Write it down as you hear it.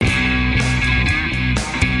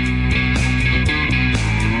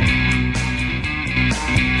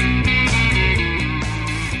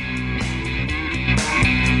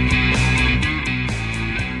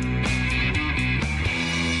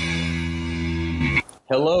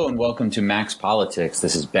Hello and welcome to Max Politics.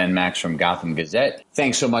 This is Ben Max from Gotham Gazette.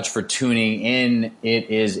 Thanks so much for tuning in. It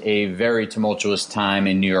is a very tumultuous time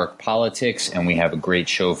in New York politics, and we have a great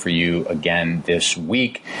show for you again this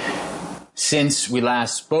week. Since we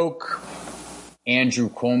last spoke, Andrew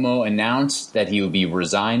Cuomo announced that he will be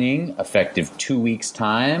resigning effective 2 weeks'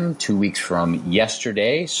 time, 2 weeks from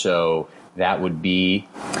yesterday. So that would be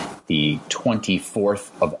the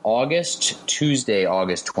 24th of August, Tuesday,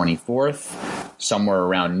 August 24th, somewhere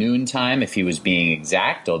around noontime if he was being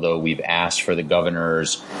exact, although we've asked for the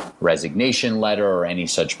governor's resignation letter or any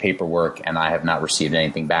such paperwork, and I have not received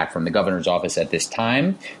anything back from the governor's office at this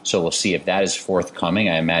time. So we'll see if that is forthcoming.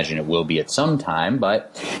 I imagine it will be at some time,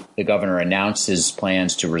 but the governor announced his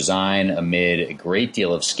plans to resign amid a great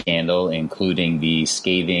deal of scandal, including the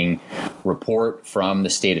scathing report from the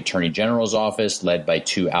state attorney general's office led by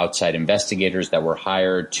two outside investigators that were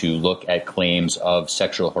hired to look at claims of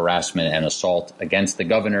sexual harassment and assault against the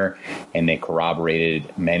governor, and they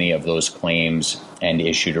corroborated many of those claims and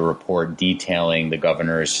issued a report detailing the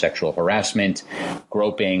governor's sexual harassment,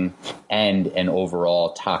 groping, and an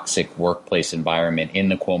overall toxic workplace environment in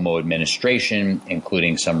the Cuomo administration,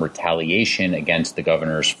 including some retaliation against the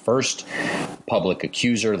governor's first public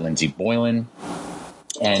accuser, Lindsey Boylan.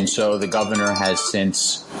 And so the governor has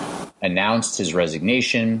since announced his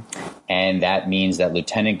resignation, and that means that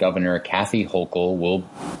Lieutenant Governor Kathy Hochul will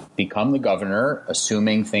become the governor,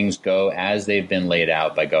 assuming things go as they've been laid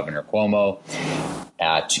out by Governor Cuomo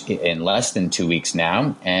in less than 2 weeks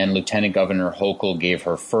now. And Lieutenant Governor Hochul gave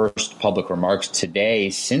her first public remarks today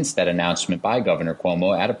since that announcement by Governor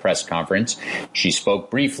Cuomo at a press conference. She spoke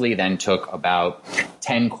briefly, then took about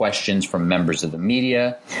 10 questions from members of the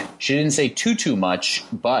media. She didn't say too much,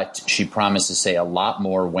 but she promised to say a lot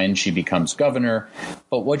more when she becomes governor.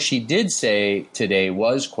 But what she did say today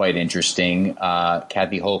was quite interesting.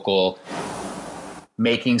 Kathy Hochul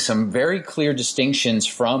making some very clear distinctions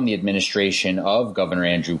from the administration of Governor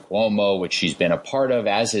Andrew Cuomo, which she's been a part of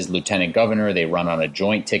as his lieutenant governor. They run on a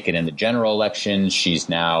joint ticket in the general elections. She's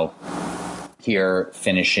now here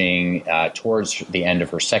finishing towards the end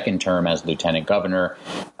of her second term as lieutenant governor.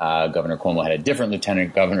 Governor Cuomo had a different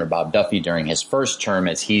lieutenant governor, Bob Duffy, during his first term,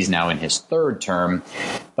 as he's now in his third term.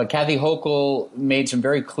 But Kathy Hochul made some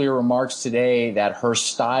very clear remarks today that her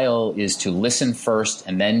style is to listen first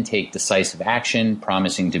and then take decisive action,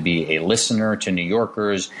 promising to be a listener to New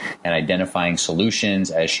Yorkers and identifying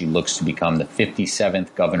solutions as she looks to become the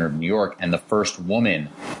 57th governor of New York and the first woman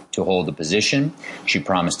to hold the position. She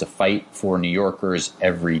promised to fight for New Yorkers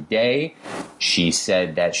every day. She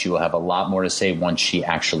said that she will have a lot more to say once she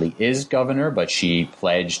actually is governor, but she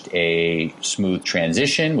pledged a smooth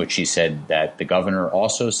transition, which she said that the governor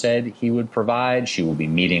also said he would provide. She will be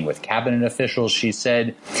meeting with cabinet officials, she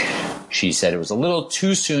said. She said it was a little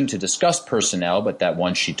too soon to discuss personnel, but that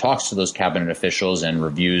once she talks to those cabinet officials and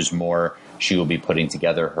reviews more, she will be putting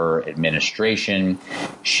together her administration.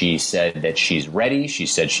 She said that she's ready. She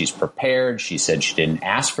said she's prepared. She said she didn't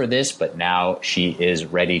ask for this, but now she is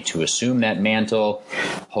ready to assume that mantle.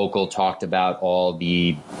 Hochul talked about all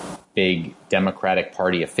the big Democratic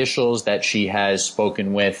Party officials that she has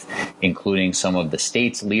spoken with, including some of the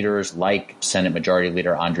state's leaders like Senate Majority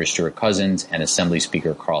Leader Andrea Stewart-Cousins and Assembly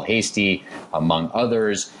Speaker Carl Heastie, among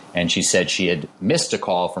others. And she said she had missed a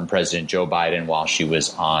call from President Joe Biden while she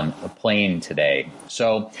was on a plane today.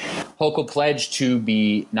 So Hochul pledged to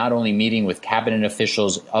be not only meeting with cabinet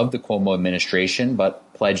officials of the Cuomo administration, but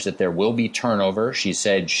pledged that there will be turnover. She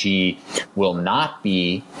said she will not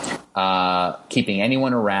be keeping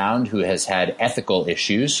anyone around who has had ethical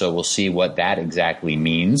issues. So we'll see what that exactly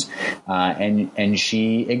means. And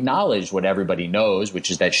she acknowledged what everybody knows,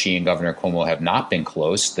 which is that she and Governor Cuomo have not been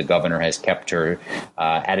close. The governor has kept her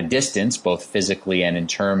at a distance, both physically and in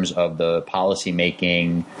terms of the policy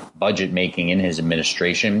making, budget making in his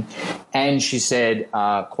administration. And she said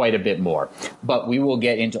quite a bit more. But we will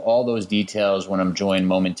get into all those details when I'm joined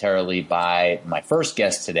momentarily by my first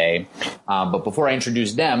guest today. But before I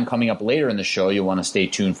introduce them, coming up later in the show, you'll want to stay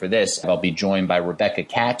tuned for this. I'll be joined by Rebecca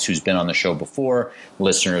Katz, who's been on the show before.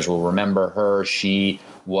 Listeners will remember her. She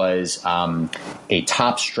was a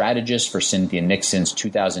top strategist for Cynthia Nixon's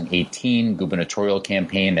 2018 gubernatorial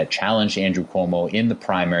campaign that challenged Andrew Cuomo in the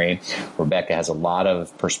primary. Rebecca has a lot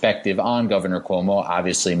of perspective on Governor Cuomo,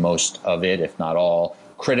 obviously most of it, if not all,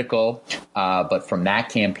 critical, but from that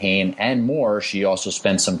campaign and more, she also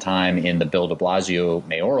spent some time in the Bill de Blasio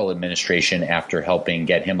mayoral administration after helping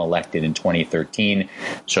get him elected in 2013.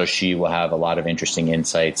 So she will have a lot of interesting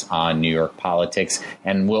insights on New York politics.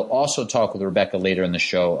 And we'll also talk with Rebecca later in the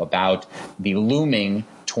show about the looming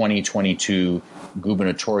 2022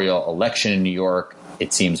 gubernatorial election in New York.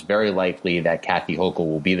 it seems very likely that Kathy Hochul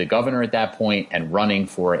will be the governor at that point and running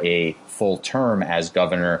for a full term as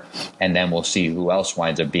governor, and then we'll see who else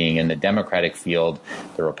winds up being in the Democratic field.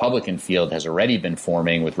 The Republican field has already been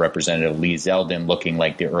forming, with Representative Lee Zeldin looking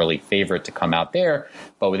like the early favorite to come out there.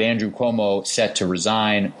 But with Andrew Cuomo set to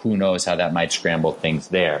resign, who knows how that might scramble things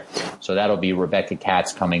there. So that'll be Rebecca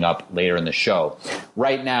Katz coming up later in the show.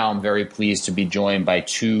 Right now, I'm very pleased to be joined by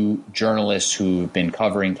two journalists who've been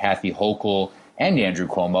covering Kathy Hochul and Andrew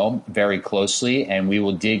Cuomo very closely, and we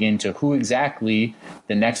will dig into who exactly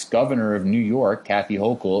the next governor of New York, Kathy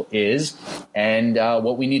Hochul, is, and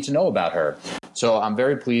what we need to know about her. So I'm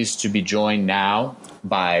very pleased to be joined now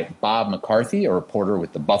by Bob McCarthy, a reporter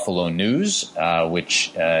with the Buffalo News,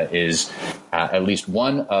 which is at least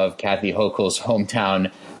one of Kathy Hochul's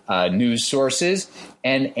hometown news sources,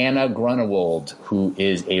 and Anna Grunewald, who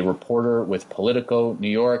is a reporter with Politico New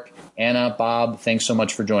York. Anna, Bob, thanks so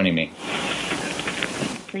much for joining me.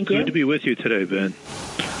 Thank you. Good to be with you today, Ben.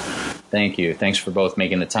 Thank you. Thanks for both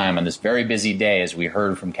making the time on this very busy day, as we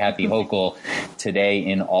heard from Kathy Hochul today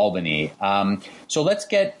in Albany. So let's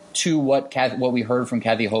get to what we heard from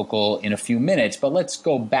Kathy Hochul in a few minutes, but let's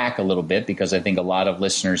go back a little bit, because I think a lot of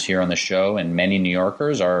listeners here on the show and many New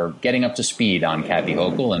Yorkers are getting up to speed on Kathy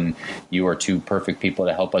Hochul, and you are two perfect people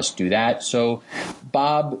to help us do that. So,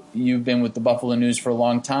 Bob, you've been with the Buffalo News for a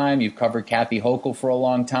long time. You've covered Kathy Hochul for a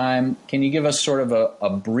long time. Can you give us sort of a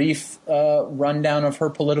brief rundown of her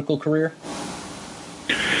political career?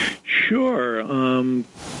 Sure.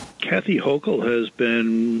 Kathy Hochul has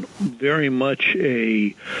been very much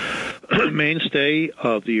a mainstay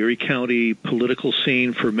of the Erie County political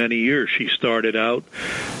scene for many years. She started out,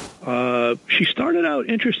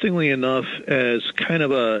 interestingly enough, as kind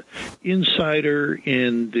of a insider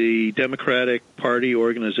in the Democratic Party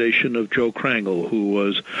organization of Joe Krangel, who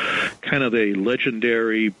was kind of a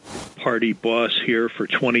legendary party boss here for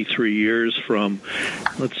 23 years, from,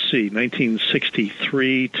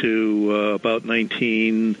 1963 to about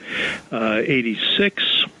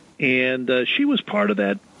 1986. And she was part of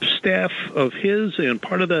that staff of his and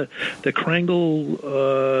part of the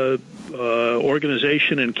Krangel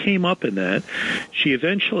organization, and came up in that. She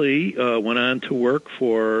eventually went on to work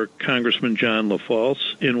for Congressman John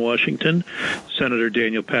LaFalce in Washington, Senator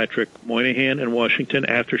Daniel Patrick Moynihan in Washington,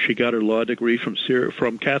 after she got her law degree from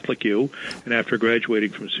Catholic U and after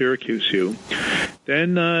graduating from Syracuse U.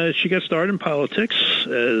 Then she got started in politics,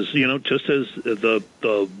 as just as the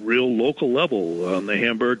real local level on the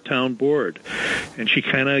Hamburg Town Board, and she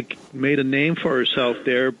kind of made a name for herself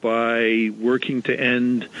there by working to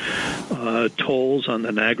end tolls on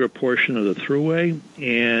the Niagara portion of the Thruway,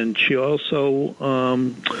 and she also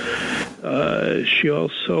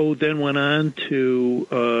then went on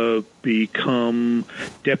to become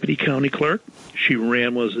deputy county clerk. She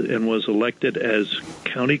was elected as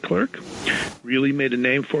county clerk. Really made a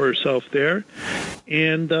name for herself there.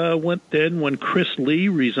 And when Chris Lee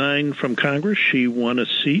resigned from Congress, she won a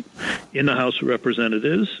seat in the House of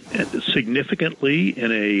Representatives, significantly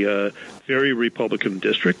in a very Republican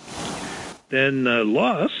district. Then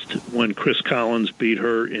lost when Chris Collins beat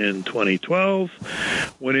her in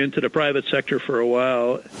 2012, went into the private sector for a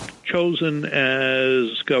while, chosen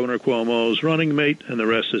as Governor Cuomo's running mate, and the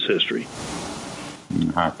rest is history.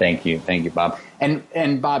 Thank you, Bob.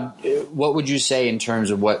 And Bob, what would you say in terms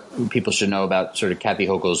of what people should know about sort of Kathy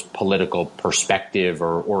Hochul's political perspective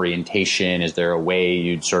or orientation? Is there a way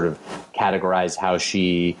you'd sort of categorize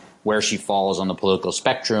where she falls on the political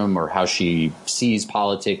spectrum, or how she sees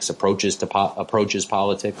politics, approaches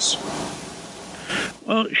politics?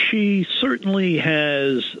 Well, she certainly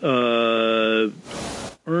has earned,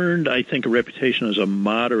 I think, a reputation as a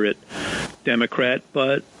moderate Democrat,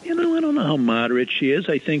 but I don't know how moderate she is.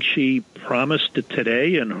 I think she promised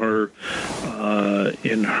today in her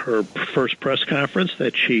first press conference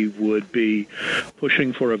that she would be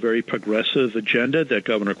pushing for a very progressive agenda that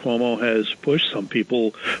Governor Cuomo has pushed. Some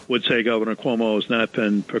people would say Governor Cuomo has not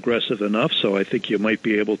been progressive enough, so I think you might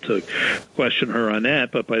be able to question her on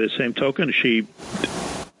that. But by the same token, she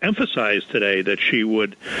emphasized today that she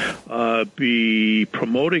would be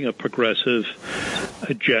promoting a progressive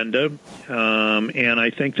agenda, and I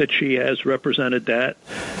think that she has represented that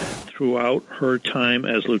throughout her time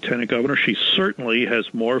as lieutenant governor. She certainly has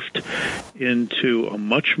morphed into a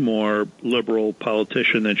much more liberal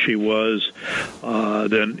politician than she was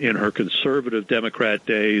than in her conservative Democrat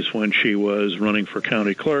days when she was running for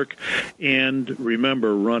county clerk, and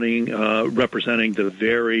remember representing the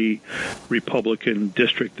very Republican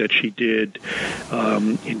district that she did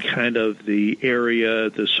in kind of the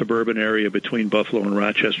suburban area between Buffalo and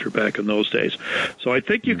Rochester back in those days. So I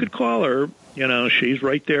think you could call her She's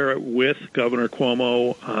right there with Governor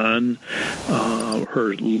Cuomo on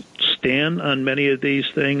her stand on many of these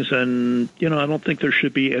things. And, I don't think there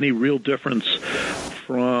should be any real difference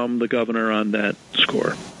from the governor on that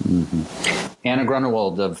score. Mm-hmm. Anna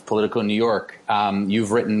Grunewald of Politico New York,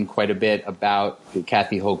 you've written quite a bit about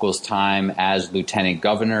Kathy Hochul's time as lieutenant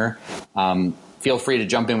governor. Feel free to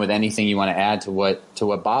jump in with anything you want to add to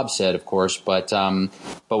what Bob said, of course. But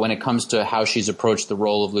when it comes to how she's approached the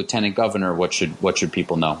role of lieutenant governor, what should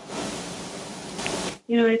people know?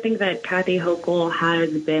 I think that Kathy Hochul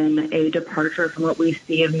has been a departure from what we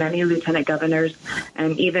see of many lieutenant governors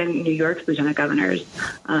and even New York's lieutenant governors.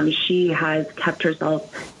 She has kept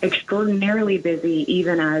herself extraordinarily busy,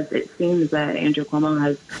 even as it seems that Andrew Cuomo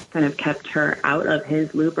has kind of kept her out of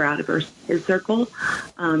his loop or out of his circle.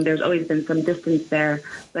 There's always been some distance there.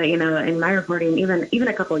 But, in my reporting, even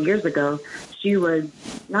a couple of years ago, she was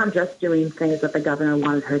not just doing things that the governor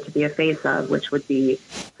wanted her to be a face of, which would be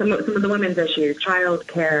some of the women's issues, child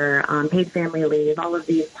care, paid family leave, all of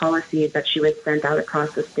these policies that she would send out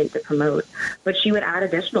across the state to promote. But she would add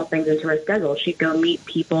additional things into her schedule. She'd go meet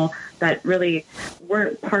people that really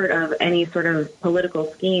weren't part of any sort of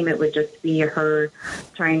political scheme. It would just be her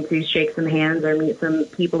trying to shake some hands or meet some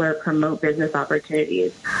people or promote business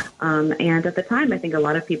opportunities. And at the time, I think a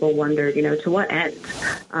lot of people wondered, to what end?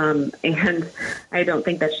 And I don't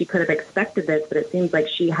think that she could have expected this, but it seems like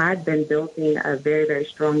she had been building a very, very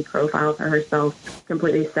strong profile for herself,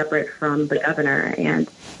 completely separate from the governor. And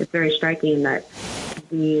it's very striking that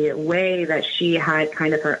the way that she had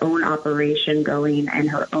kind of her own operation going and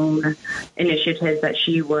her own initiatives that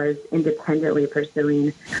she was independently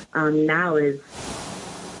pursuing now is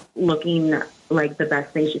looking like the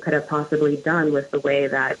best thing she could have possibly done with the way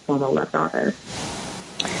that Cuomo left office.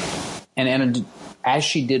 And Anna, as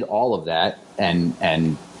she did all of that,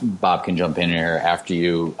 and Bob can jump in here after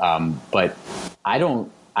you, but I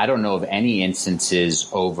don't know of any instances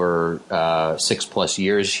over 6+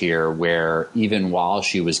 years here where even while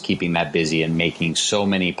she was keeping that busy and making so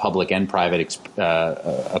many public and private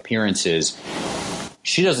appearances,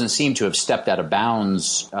 she doesn't seem to have stepped out of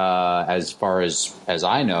bounds as far as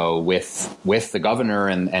I know with the governor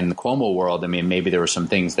and the Cuomo world. I mean, maybe there were some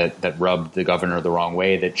things that rubbed the governor the wrong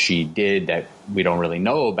way that she did that we don't really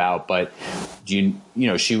know about. But she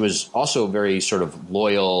was also very sort of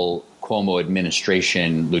loyal Cuomo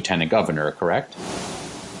administration lieutenant governor, correct?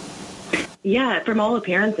 Yeah, from all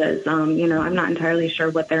appearances. I'm not entirely sure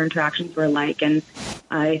what their interactions were like, and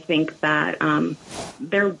I think that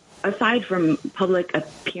aside from public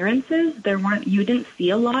appearances, you didn't see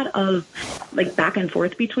a lot of like back and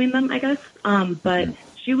forth between them, I guess. But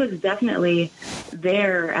she was definitely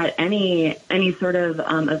there at any sort of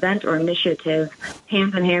event or initiative,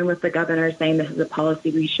 hand in hand with the governor, saying this is a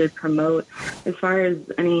policy we should promote. As far as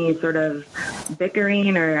any sort of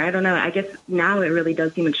bickering or I don't know, I guess now it really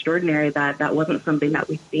does seem extraordinary that wasn't something that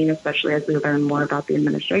we've seen, especially as we learn more about the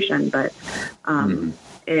administration. But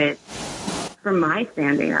it, from my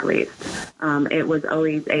standing at least, it was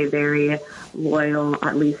always a very loyal,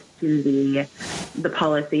 at least to the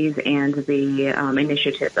policies and the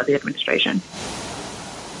initiatives of the administration.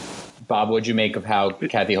 Bob, what'd you make of how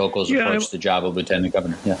Kathy Hochul's approached the job of lieutenant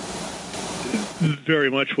governor? Yeah. Very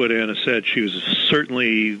much what Anna said. She was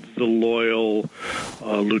certainly the loyal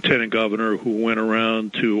lieutenant governor who went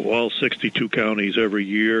around to all 62 counties every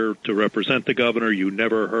year to represent the governor. You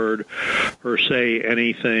never heard her say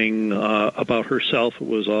anything about herself. It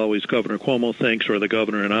was always Governor Cuomo thinks or the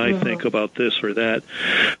governor and I think about this or that.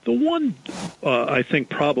 The one, I think,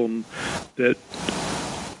 problem that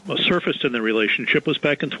surfaced in the relationship was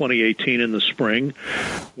back in 2018 in the spring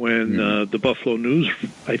when the Buffalo News,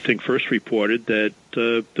 I think, first reported that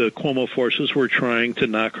the Cuomo forces were trying to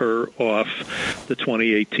knock her off the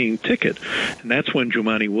 2018 ticket. And that's when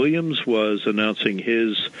Jumaane Williams was announcing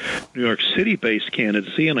his New York City-based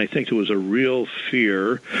candidacy, and I think there was a real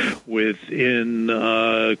fear within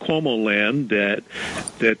Cuomo land that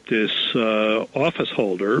this office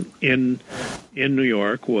holder in New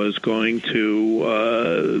York was going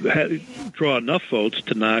to draw enough votes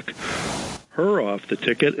to knock her off the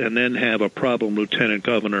ticket and then have a problem lieutenant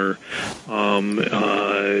governor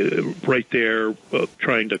right there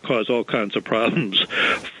trying to cause all kinds of problems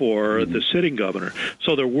for the sitting governor.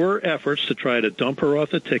 So there were efforts to try to dump her off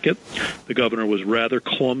the ticket. The governor was rather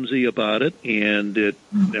clumsy about it, and it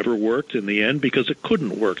never worked in the end because it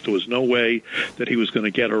couldn't work. There was no way that he was going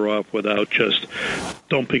to get her off without just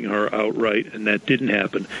dumping her outright, and that didn't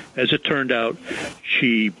happen. As it turned out,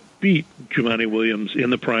 she beat Jumaane Williams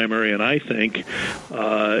in the primary, and I think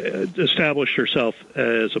established herself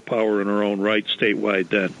as a power in her own right statewide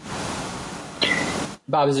then.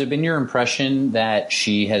 Bob, has it been your impression that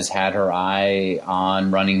she has had her eye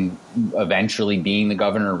on eventually being the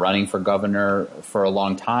governor, running for governor for a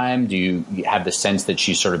long time? Do you have the sense that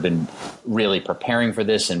she's sort of been really preparing for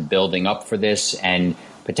this and building up for this, and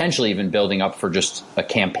potentially even building up for just a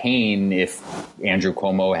campaign if Andrew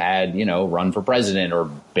Cuomo had, run for president or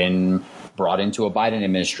been brought into a Biden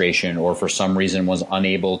administration, or for some reason was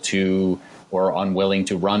unable to or unwilling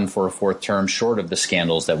to run for a fourth term short of the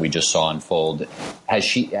scandals that we just saw unfold?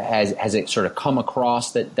 Has it sort of come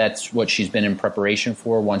across that that's what she's been in preparation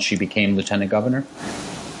for once she became lieutenant governor?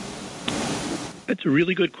 That's a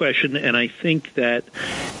really good question, and I think that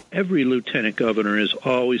every lieutenant governor is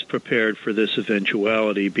always prepared for this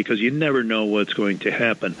eventuality because you never know what's going to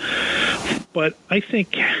happen. But I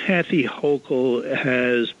think Kathy Hochul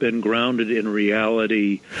has been grounded in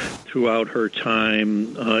reality throughout her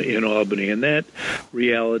time in Albany, and that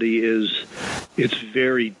reality is it's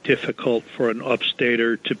very difficult for an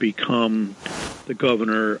upstater to become the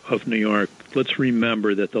governor of New York. Let's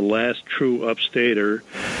remember that the last true upstater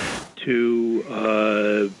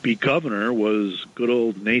to be governor was good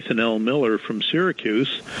old Nathan L. Miller from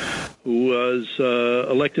Syracuse, who was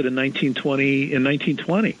elected in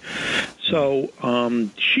 1920. So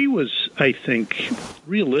she was, I think,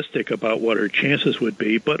 realistic about what her chances would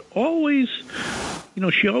be, but always,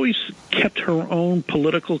 she always kept her own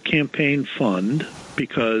political campaign fund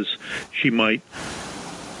because she might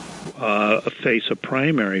face a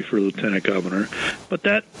primary for lieutenant governor, but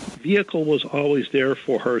that vehicle was always there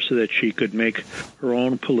for her so that she could make her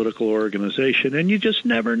own political organization, and you just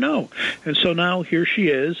never know. And so now here she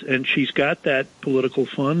is, and she's got that political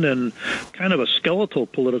fund and kind of a skeletal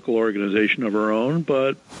political organization of her own,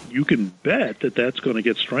 but you can bet that that's going to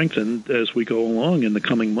get strengthened as we go along in the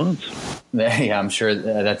coming months. Yeah, I'm sure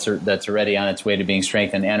that's already on its way to being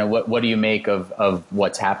strengthened. Anna, what do you make of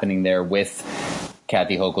what's happening there with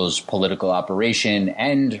Kathy Hochul's political operation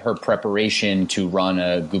and her preparation to run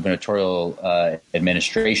a gubernatorial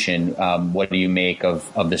administration? What do you make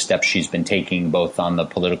of the steps she's been taking both on the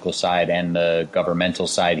political side and the governmental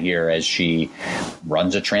side here as she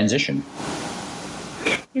runs a transition?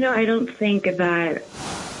 I don't think that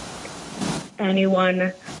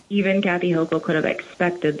anyone, even Kathy Hochul, could have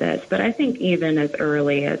expected this. But I think even as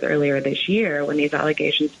early as earlier this year, when these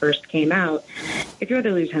allegations first came out, if you're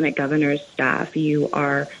the lieutenant governor's staff, you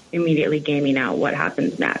are immediately gaming out what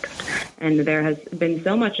happens next. And there has been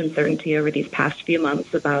so much uncertainty over these past few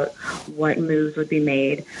months about what moves would be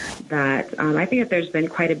made that I think that there's been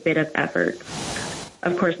quite a bit of effort,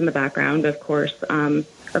 of course, in the background, of course,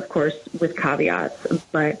 with caveats,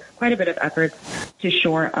 but quite a bit of efforts to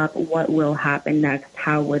shore up what will happen next.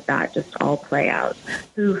 How would that just all play out?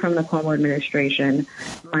 Who from the Cuomo administration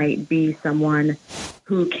might be someone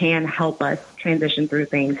who can help us transition through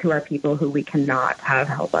things? Who are people who we cannot have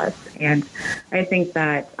help us? And I think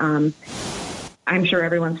that I'm sure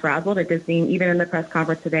everyone's frazzled. It does seem, even in the press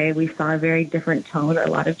conference today, we saw a very different tone, a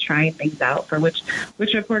lot of trying things out for which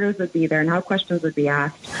reporters would be there and how questions would be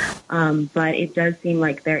asked. But it does seem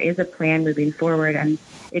like there is a plan moving forward, and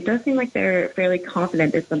it does seem like they're fairly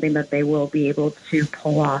confident it's something that they will be able to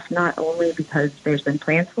pull off, not only because there's been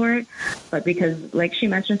plans for it, but because, like she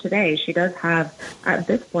mentioned today, she does have, at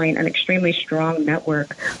this point, an extremely strong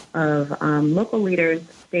network of local leaders,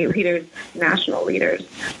 state leaders, national leaders.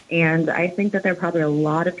 And I think that there are probably a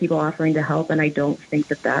lot of people offering to help, and I don't think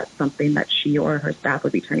that that's something that she or her staff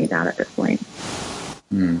would be turning down at this point.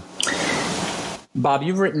 Bob,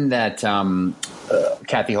 you've written that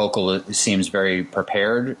Kathy Hochul seems very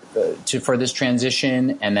prepared for this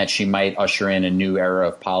transition, and that she might usher in a new era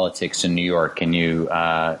of politics in New York. Can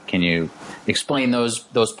you explain those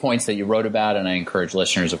points that you wrote about? And I encourage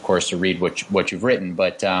listeners, of course, to read what you've written.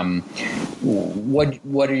 But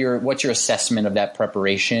what's your assessment of that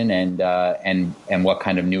preparation and what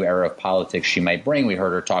kind of new era of politics she might bring? We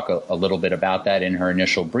heard her talk a little bit about that in her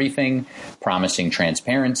initial briefing, promising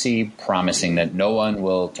transparency, promising that no one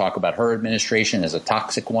will talk about her administration as a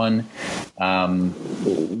toxic one.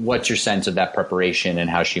 What's your sense of that preparation and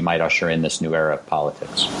how she might usher in this new era of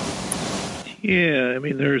politics? Yeah, I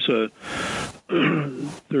mean, there's a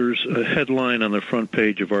headline on the front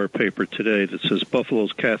page of our paper today that says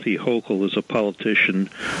Buffalo's Kathy Hochul is a politician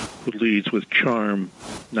who leads with charm,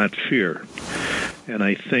 not fear. And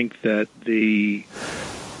I think that the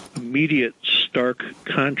immediate stark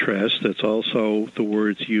contrast, that's also the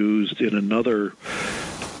words used in another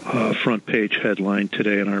front page headline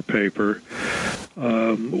today in our paper,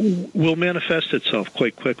 will manifest itself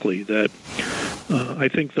quite quickly, that I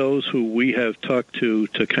think those who we have talked to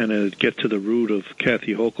kind of get to the root of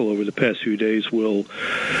Kathy Hochul over the past few days will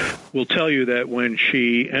tell you that when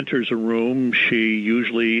she enters a room, she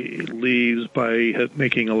usually leaves by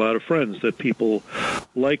making a lot of friends, that people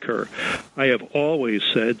like her. I have always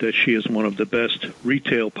said that she is one of the best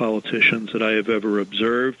retail politicians that I have ever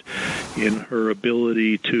observed in her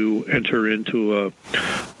ability to enter into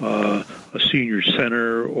a senior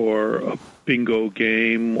center or a bingo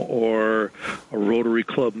game or a Rotary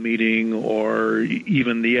Club meeting or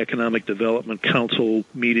even the Economic Development Council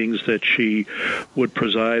meetings that she would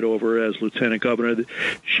preside over as Lieutenant Governor.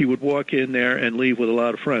 She would walk in there and leave with a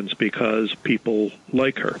lot of friends because people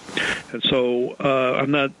like her. And so I'm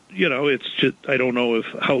not, it's just, I don't know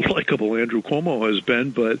how likable Andrew Cuomo has been,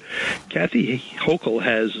 but Kathy Hochul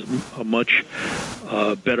has a much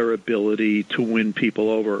better ability to win people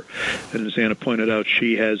over. And as Anna pointed out,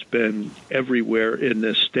 she has been everywhere in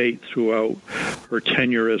this state throughout her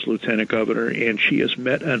tenure as Lieutenant Governor, and she has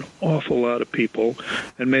met an awful lot of people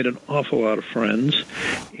and made an awful lot of friends,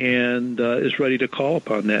 and is ready to call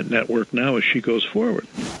upon that network now as she goes forward.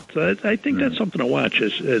 So I think that's something to watch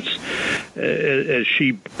as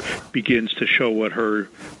she begins to show what her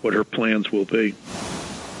plans will be.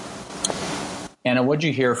 Anna, what did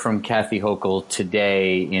you hear from Kathy Hochul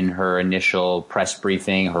today in her initial press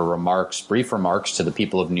briefing, her brief remarks to the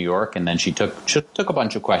people of New York, and then she took a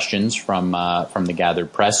bunch of questions from the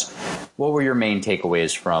gathered press? What were your main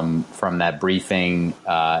takeaways from that briefing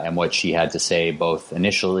and what she had to say both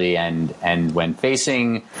initially and when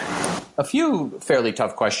facing a few fairly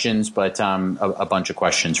tough questions, but a bunch of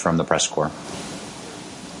questions from the press corps?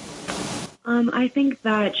 I think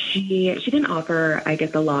that she didn't offer, I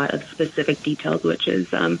guess, a lot of specific details, which is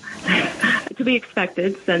to be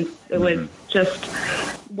expected since it was just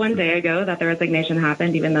one day ago that the resignation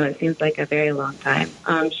happened, even though it seems like a very long time.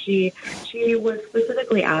 She was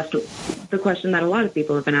specifically asked the question that a lot of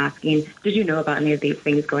people have been asking: did you know about any of these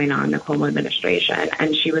things going on in the Cuomo administration?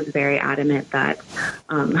 And she was very adamant that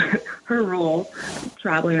her role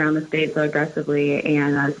traveling around the state so aggressively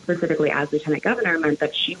and specifically as Lieutenant Governor meant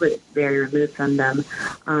that she was very removed from them.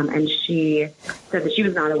 And she said that she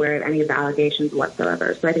was not aware of any of the allegations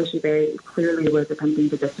whatsoever. So I think she very clearly was attempting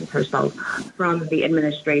to distance herself from the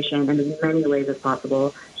administration in as many ways as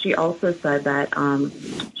possible. She also said that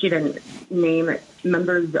she didn't name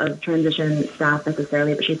members of transition staff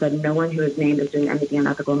necessarily, but she said no one who is named is doing anything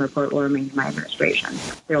unethical in the report will remain in my administration.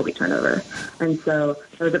 There will be turnover. And so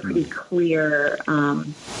there was a pretty clear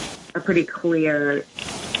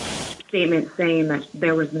statement saying that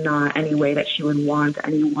there was not any way that she would want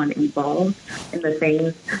anyone involved in the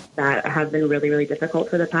things that have been really, really difficult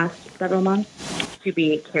for the past several months to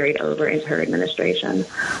be carried over into her administration.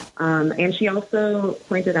 And she also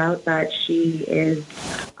pointed out that she is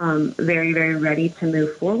very, very ready to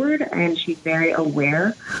move forward, and she's very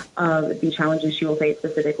aware of the challenges she will face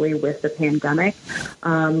specifically with the pandemic.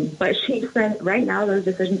 But she said right now those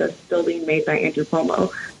decisions are still being made by Andrew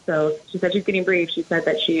Cuomo. So she said she's getting briefed. She said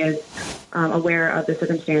that she is aware of the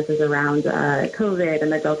circumstances around COVID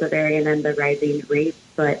and the Delta variant and the rising rates,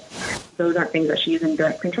 but those aren't things that she's in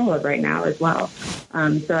direct control of right now as well.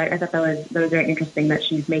 So I thought that was very interesting that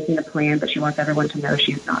she's making a plan, but she wants everyone to know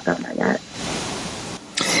she's not governor yet.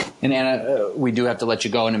 And Anna, we do have to let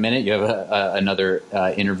you go in a minute. You have another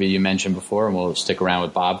interview you mentioned before, and we'll stick around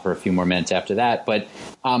with Bob for a few more minutes after that. But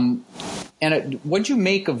Anna, what'd you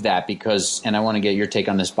make of that? Because, and I want to get your take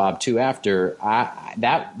on this, Bob, too. After I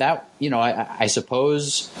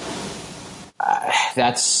suppose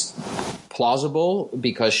that's plausible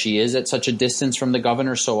because she is at such a distance from the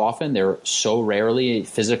governor so often. They're so rarely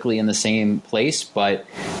physically in the same place. But,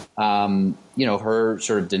 her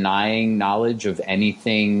sort of denying knowledge of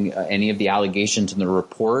anything, any of the allegations in the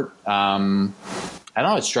report, I don't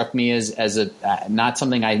know. It struck me as not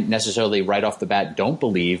something I necessarily right off the bat don't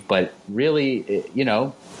believe, but really,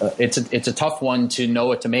 it's a tough one to know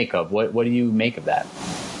what to make of. What do you make of that?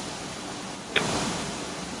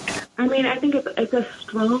 I mean, I think it's a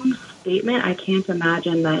strong statement. I can't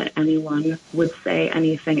imagine that anyone would say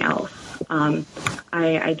anything else.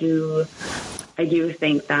 I do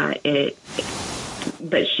think that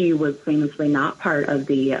she was famously not part of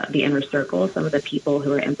the inner circle. Some of the people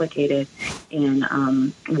who are implicated in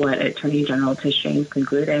what Attorney General Tish James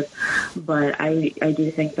concluded, but I do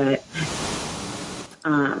think that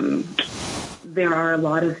there are a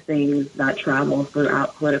lot of things that travel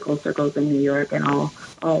throughout political circles in New York, and all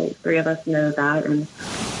three of us know that. And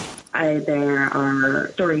there are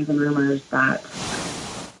stories and rumors that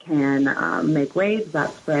can make waves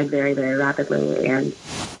that spread very, very rapidly. And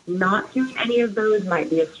not doing any of those might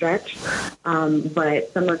be a stretch,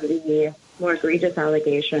 but some of the more egregious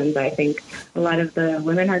allegations, I think a lot of the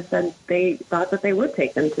women had said they thought that they would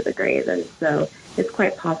take them to the grave. And so it's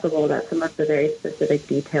quite possible that some of the very specific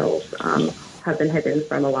details have been hidden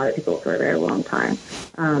from a lot of people for a very long time.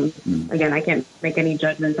 Again, I can't make any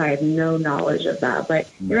judgments. I have no knowledge of that. But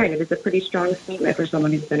you're right. It is a pretty strong statement for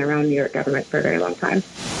someone who's been around New York government for a very long time.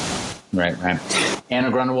 Right.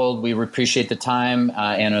 Anna Grunewald, we appreciate the time.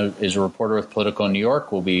 Anna is a reporter with Politico New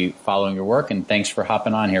York. We'll be following your work, and thanks for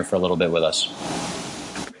hopping on here for a little bit with us.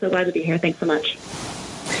 So glad to be here. Thanks so much.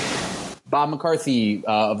 Bob McCarthy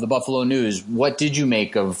of the Buffalo News, what did you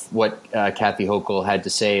make of what Kathy Hochul had to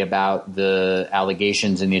say about the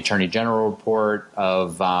allegations in the Attorney General report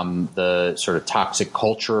of the sort of toxic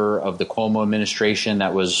culture of the Cuomo administration?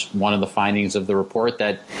 That was one of the findings of the report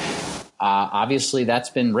that obviously that's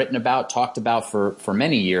been written about, talked about for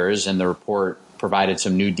many years, and the report provided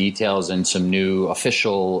some new details and some new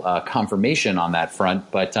official confirmation on that front.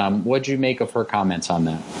 But what did you make of her comments on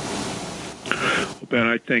that? Ben,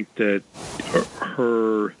 I think that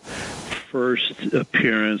her first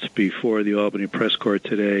appearance before the Albany Press Corps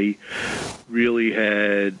today really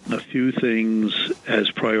had a few things as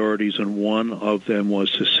priorities, and one of them was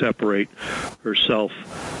to separate herself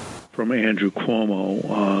from Andrew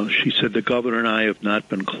Cuomo. She said, the governor and I have not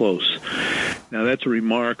been close. Now, that's a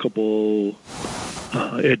remarkable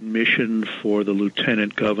admission for the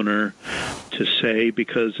lieutenant governor to say,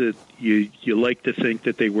 because you like to think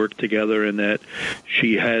that they work together and that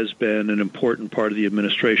she has been an important part of the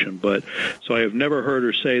administration. But so I have never heard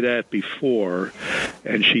her say that before,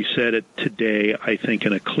 and she said it today, I think,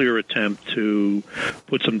 in a clear attempt to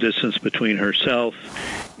put some distance between herself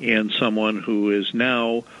and someone who is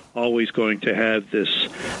now always going to have this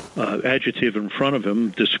adjective in front of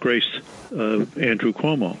him, disgraced Andrew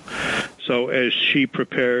Cuomo. So as she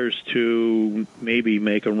prepares to maybe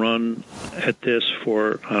make a run at this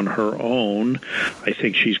on her own, I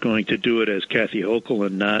think she's going to do it as Kathy Hochul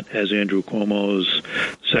and not as Andrew Cuomo's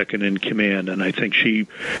second in command. And I think she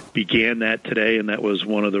began that today, and that was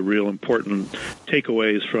one of the real important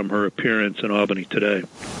takeaways from her appearance in Albany today.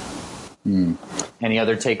 Any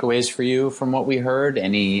other takeaways for you from what we heard?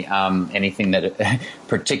 Anything that,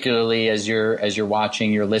 particularly as you're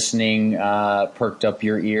watching, you're listening, perked up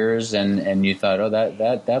your ears, and you thought,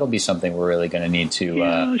 oh, that'll be something we're really going to need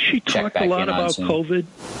to she check talked back a lot in on about soon. COVID.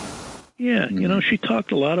 Yeah, she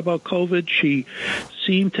talked a lot about COVID. She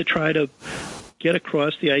seemed to try to get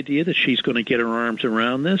across the idea that she's going to get her arms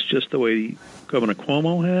around this, just the way Governor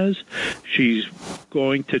Cuomo has. She's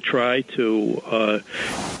going to try to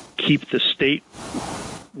keep the state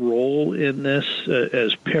role in this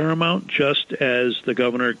as paramount, just as the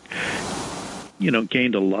governor,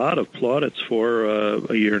 gained a lot of plaudits for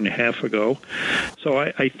a year and a half ago. So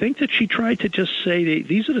I think that she tried to just say,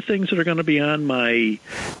 these are the things that are going to be on my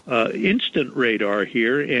instant radar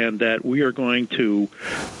here, and that we are going to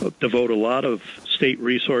devote a lot of state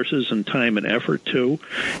resources and time and effort to.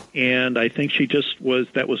 And I think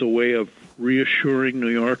that was a way of reassuring New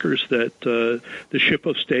Yorkers that the ship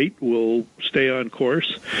of state will stay on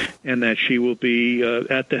course and that she will be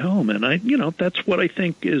at the helm. And that's what I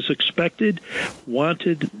think is expected,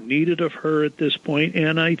 wanted, needed of her at this point.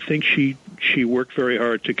 And I think she worked very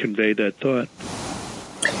hard to convey that thought.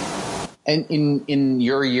 And in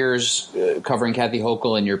your years covering Kathy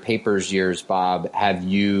Hochul and your paper's years, Bob, have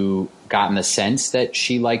you gotten the sense that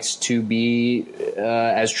she likes to be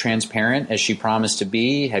as transparent as she promised to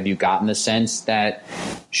be? Have you gotten the sense that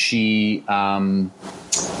she runs,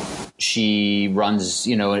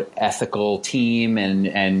 an ethical team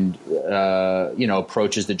and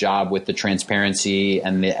approaches the job with the transparency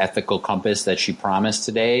and the ethical compass that she promised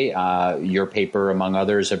today? Your paper, among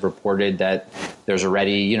others, have reported that there's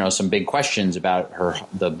already, some big questions about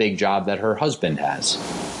the big job that her husband has.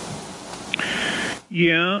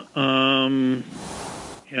 Yeah, and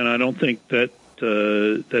I don't think that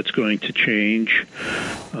that's going to change.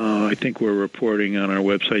 I think we're reporting on our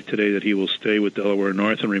website today that he will stay with Delaware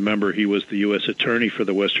North. And remember, he was the U.S. Attorney for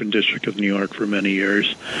the Western District of New York for many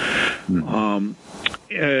years. Mm-hmm.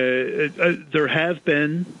 There have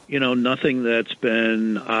been, nothing that's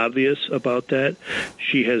been obvious about that.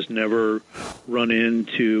 She has never run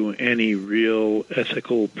into any real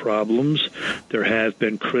ethical problems. There have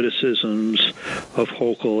been criticisms of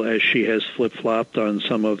Hochul as she has flip-flopped on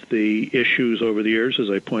some of the issues over the years, as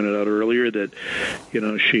I pointed out earlier, that,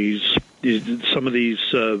 some of these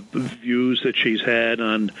views that she's had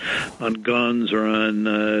on guns or on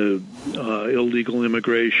illegal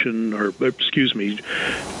immigration,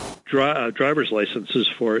 driver's licenses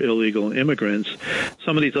for illegal immigrants.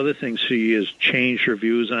 Some of these other things she has changed her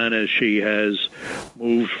views on as she has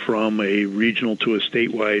moved from a regional to a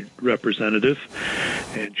statewide representative.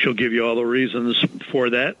 And she'll give you all the reasons for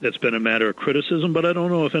that. That's been a matter of criticism, but I don't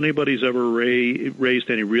know if anybody's ever raised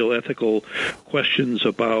any real ethical questions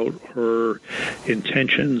about her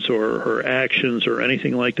intentions or her actions or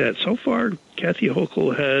anything like that. So far, Kathy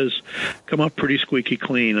Hochul has come up pretty squeaky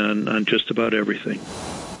clean on just about everything.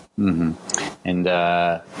 Mm-hmm. And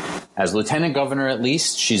as lieutenant governor, at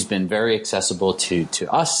least, she's been very accessible to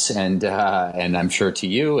us and I'm sure to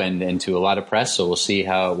you and to a lot of press. So we'll see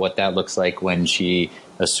what that looks like when she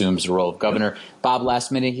assumes the role of governor. Bob,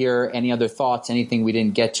 last minute here, any other thoughts, anything we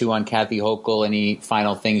didn't get to on Kathy Hochul, any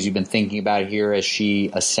final things you've been thinking about here as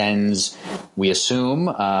she ascends? We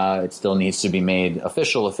assume it still needs to be made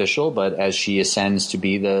official, but as she ascends to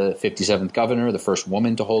be the 57th governor, the first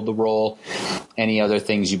woman to hold the role, any other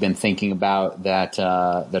things you've been thinking about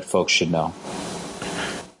that folks should know?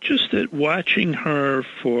 Just that watching her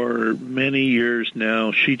for many years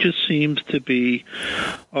now, she just seems to be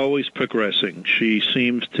always progressing. She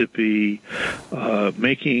seems to be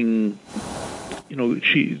making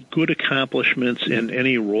good accomplishments in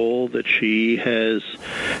any role that she has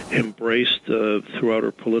embraced throughout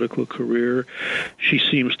her political career. She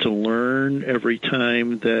seems to learn every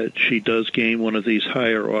time that she does gain one of these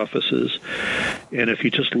higher offices. And if you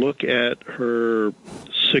just look at her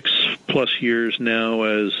 6+ years now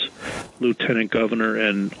as lieutenant governor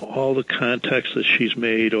and all the contacts that she's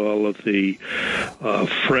made, all of the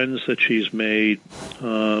friends that she's made,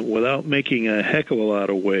 without making a heck of a lot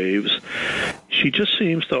of waves, she just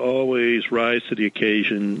seems to always rise to the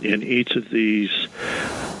occasion in each of these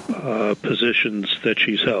positions that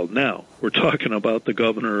she's held. Now, we're talking about the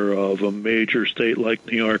governor of a major state like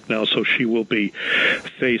New York now, so she will be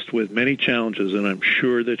faced with many challenges, and I'm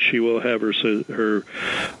sure that she will have her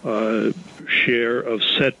share of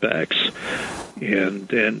setbacks.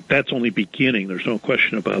 And that's only beginning. There's no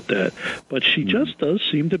question about that. But she just does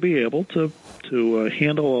seem to be able to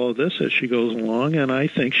handle all of this as she goes along, and I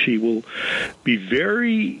think she will be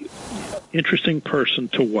very interesting person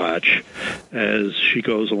to watch as she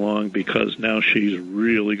goes along, because now she's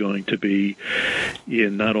really going to be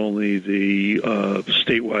in not only the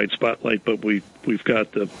statewide spotlight, but we've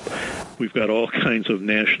got all kinds of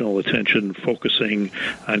national attention focusing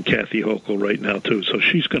on Kathy Hochul right now too. So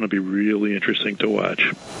she's going to be really interesting to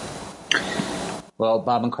watch. Well,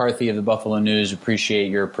 Bob McCarthy of the Buffalo News,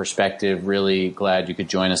 appreciate your perspective. Really glad you could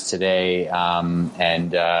join us today.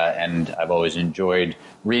 And I've always enjoyed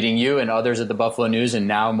reading you and others at the Buffalo News, and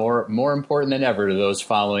now more important than ever to those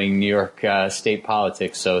following New York state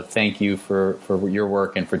politics. So thank you for your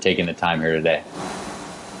work and for taking the time here today.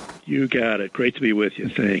 You got it. Great to be with you.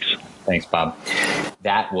 Thanks. Thanks, Bob.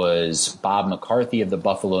 That was Bob McCarthy of the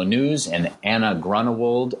Buffalo News and Anna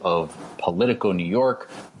Grunewald of Politico New York,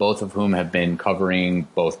 both of whom have been covering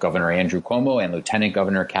both Governor Andrew Cuomo and Lieutenant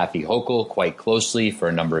Governor Kathy Hochul quite closely for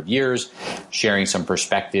a number of years, sharing some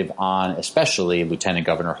perspective on especially Lieutenant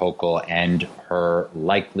Governor Hochul and her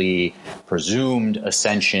likely presumed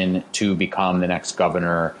ascension to become the next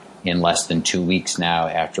governor in less than 2 weeks now,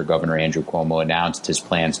 after Governor Andrew Cuomo announced his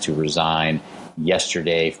plans to resign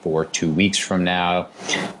yesterday for 2 weeks from now.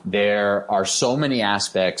 There are so many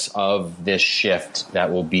aspects of this shift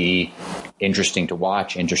that will be interesting to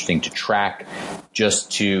watch, interesting to track.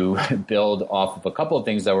 Just to build off of a couple of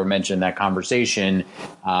things that were mentioned in that conversation,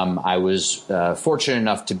 I was fortunate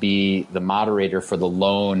enough to be the moderator for the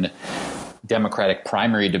lone Democratic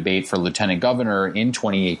primary debate for lieutenant governor in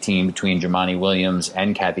 2018 between Jumaane Williams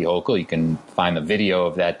and Kathy Hochul. You can find the video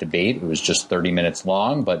of that debate. It was just 30 minutes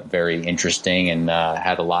long, but very interesting and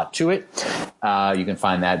had a lot to it. You can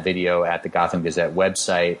find that video at the Gotham Gazette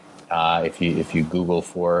website. If you Google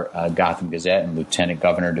for Gotham Gazette and Lieutenant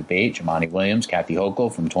Governor debate, Jumaane Williams, Kathy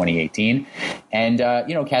Hochul from 2018. And,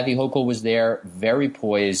 Kathy Hochul was there very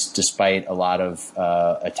poised despite a lot of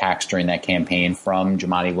attacks during that campaign from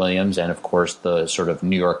Jumaane Williams and, of course, the sort of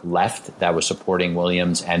New York left that was supporting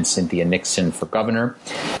Williams and Cynthia Nixon for governor.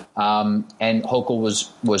 And Hochul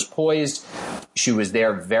was poised. She was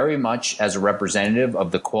there very much as a representative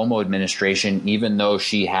of the Cuomo administration, even though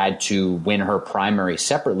she had to win her primary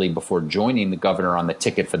separately before joining the governor on the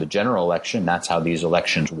ticket for the general election. That's how these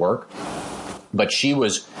elections work. But she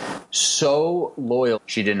was so loyal.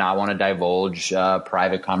 She did not want to divulge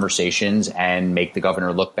private conversations and make the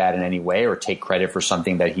governor look bad in any way or take credit for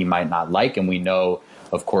something that he might not like. And we know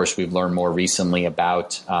Of course, we've learned more recently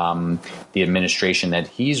about the administration that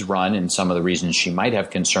he's run and some of the reasons she might have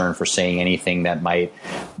concern for saying anything that might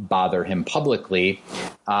bother him publicly.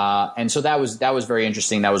 And so that was very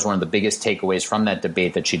interesting. That was one of the biggest takeaways from that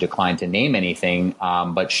debate, that she declined to name anything.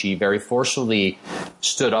 But she very forcefully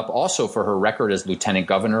stood up also for her record as lieutenant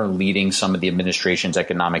governor, leading some of the administration's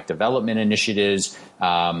economic development initiatives,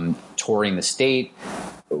 touring the state.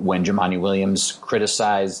 When Jumaane Williams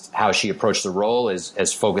criticized how she approached the role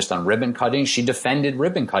as focused on ribbon cutting, she defended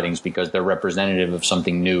ribbon cuttings because they're representative of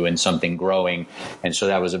something new and something growing. And so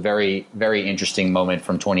that was a very, very interesting moment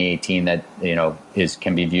from 2018 that,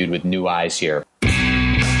 can be viewed with new eyes here.